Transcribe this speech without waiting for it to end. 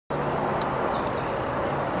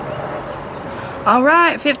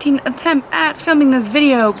Alright, 15th attempt at filming this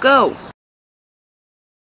video. Go!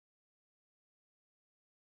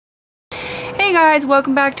 Hey guys,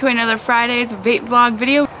 welcome back to another Friday's vape vlog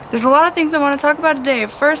video. There's a lot of things I want to talk about today.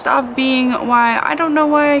 First off being why I don't know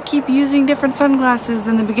why I keep using different sunglasses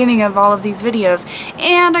in the beginning of all of these videos.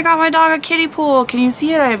 And I got my dog a kiddie pool. Can you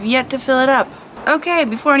see it? I have yet to fill it up. Okay,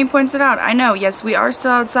 before any points it out, I know, yes, we are still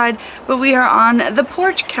outside, but we are on the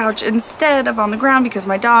porch couch instead of on the ground because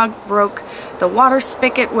my dog broke the water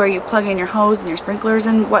spigot where you plug in your hose and your sprinklers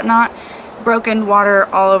and whatnot. Broken water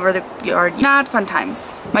all over the yard. Not fun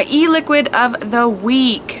times. My e-liquid of the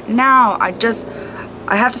week. Now, I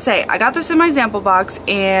have to say, I got this in my sample box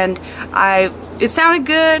and it sounded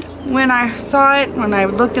good when I saw it, when I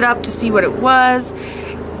looked it up to see what it was,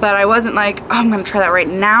 but I wasn't like, oh, I'm gonna try that right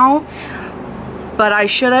now. But I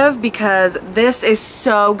should have, because this is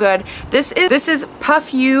so good. This is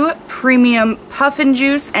Puff U Premium Puffin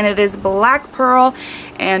Juice, and it is black pearl,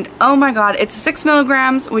 and oh my god, it's 6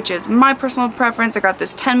 milligrams, which is my personal preference. I got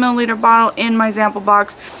this 10 milliliter bottle in my sample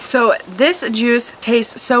box. So this juice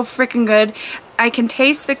tastes so freaking good. I can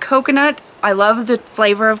taste the coconut. I love the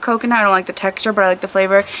flavor of coconut. I don't like the texture, but I like the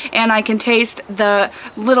flavor. And I can taste the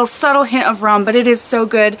little subtle hint of rum, but it is so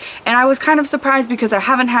good. And I was kind of surprised because I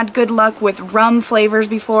haven't had good luck with rum flavors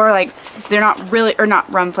before. Like, they're not really, or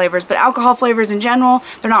not rum flavors, but alcohol flavors in general.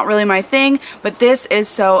 They're not really my thing, but this is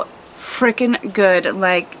so freaking good.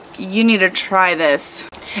 Like, you need to try this.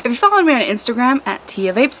 If you follow me on Instagram at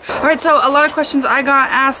TiaVapes. Alright, so a lot of questions I got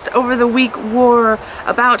asked over the week were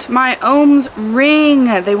about my Ohms ring.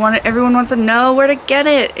 Everyone wants to know where to get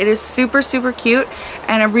it. It is super, super cute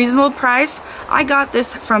and a reasonable price. I got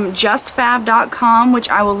this from justfab.com, which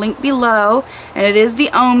I will link below, and it is the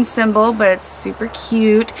Ohm symbol, but it's super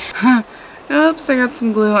cute. Oops, I got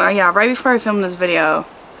some glue. Yeah, right before I filmed this video,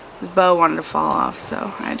 this bow wanted to fall off,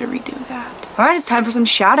 so I had to redo that. Alright, it's time for some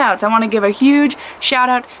shout outs. I want to give a huge shout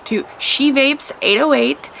out to TiaVapes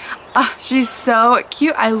 808. She's so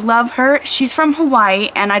cute. I love her. She's from Hawaii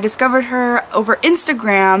and I discovered her over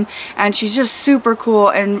Instagram, and she's just super cool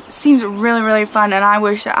and seems really, really fun, and I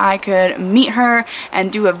wish that I could meet her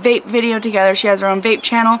and do a vape video together. She has her own vape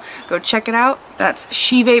channel. Go check it out. That's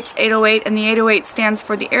TiaVapes 808, and the 808 stands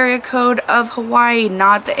for the area code of Hawaii,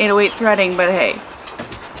 not the 808 threading, but hey.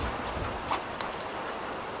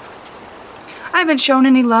 I haven't shown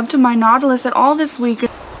any love to my Nautilus at all this week.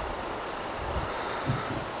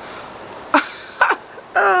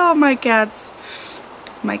 Oh, my cats.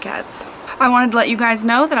 My cats. I wanted to let you guys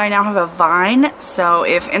know that I now have a Vine, so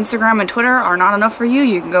if Instagram and Twitter are not enough for you,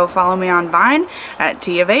 you can go follow me on Vine at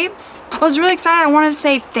TiaVapes. I was really excited. I wanted to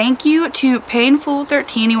say thank you to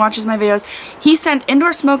Painful13. He watches my videos. He sent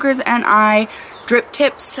Indoor Smokers and I drip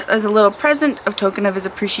tips as a little present of token of his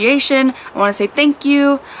appreciation. I want to say thank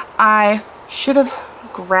you. I should have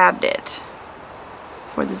grabbed it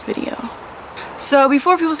for this video. So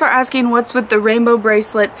before people start asking what's with the rainbow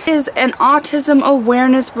bracelet, it is an autism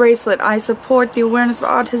awareness bracelet. I support the awareness of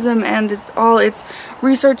autism and all its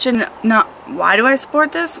research, and not why do I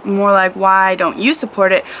support this? More like why don't you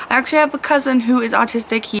support it? I actually have a cousin who is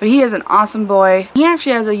autistic, he is an awesome boy. He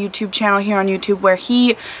actually has a YouTube channel here on YouTube where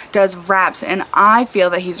he does raps, and I feel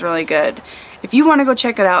that he's really good. If you want to go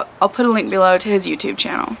check it out, I'll put a link below to his YouTube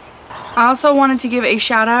channel. I also wanted to give a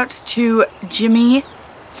shout out to Jimmy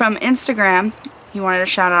from Instagram. He wanted a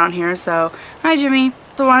shout out on here, so hi Jimmy.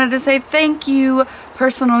 So wanted to say thank you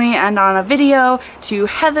personally and on a video to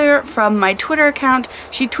Heather from my Twitter account.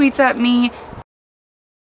 She tweets at me.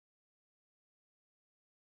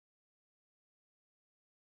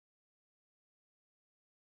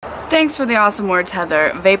 Thanks for the awesome words, Heather.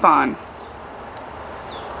 Vape on.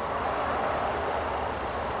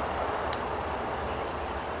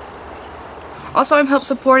 Also, I'm help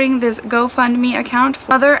supporting this GoFundMe account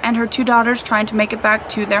for mother and her 2 daughters trying to make it back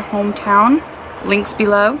to their hometown. Links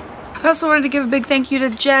below. I also wanted to give a big thank you to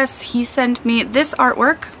Jess. He sent me this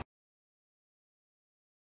artwork.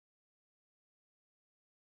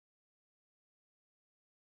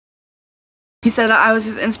 He said that I was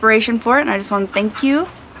his inspiration for it, and I just want to thank you.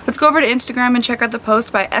 Let's go over to Instagram and check out the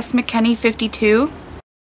post by smckenny52.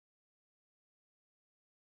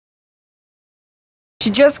 She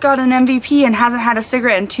just got an MVP and hasn't had a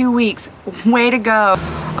cigarette in 2 weeks. Way to go.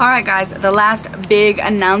 Alright guys, the last big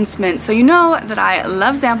announcement. So you know that I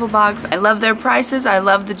love Sample Box, I love their prices, I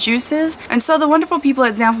love the juices. And so the wonderful people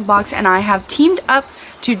at Sample Box and I have teamed up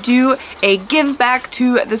to do a give back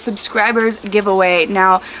to the subscribers giveaway.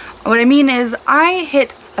 Now, what I mean is I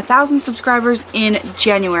hit 1,000 subscribers in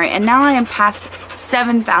January, and now I am past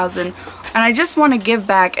 7,000 And I just want to give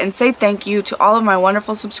back and say thank you to all of my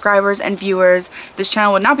wonderful subscribers and viewers. This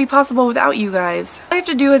channel would not be possible without you guys. All you have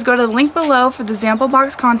to do is go to the link below for the sample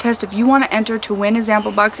box contest if you want to enter to win a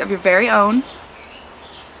sample box of your very own.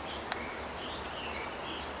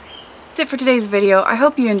 That's it for today's video. I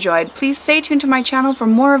hope you enjoyed. Please stay tuned to my channel for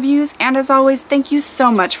more reviews, and as always, thank you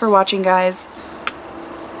so much for watching, guys.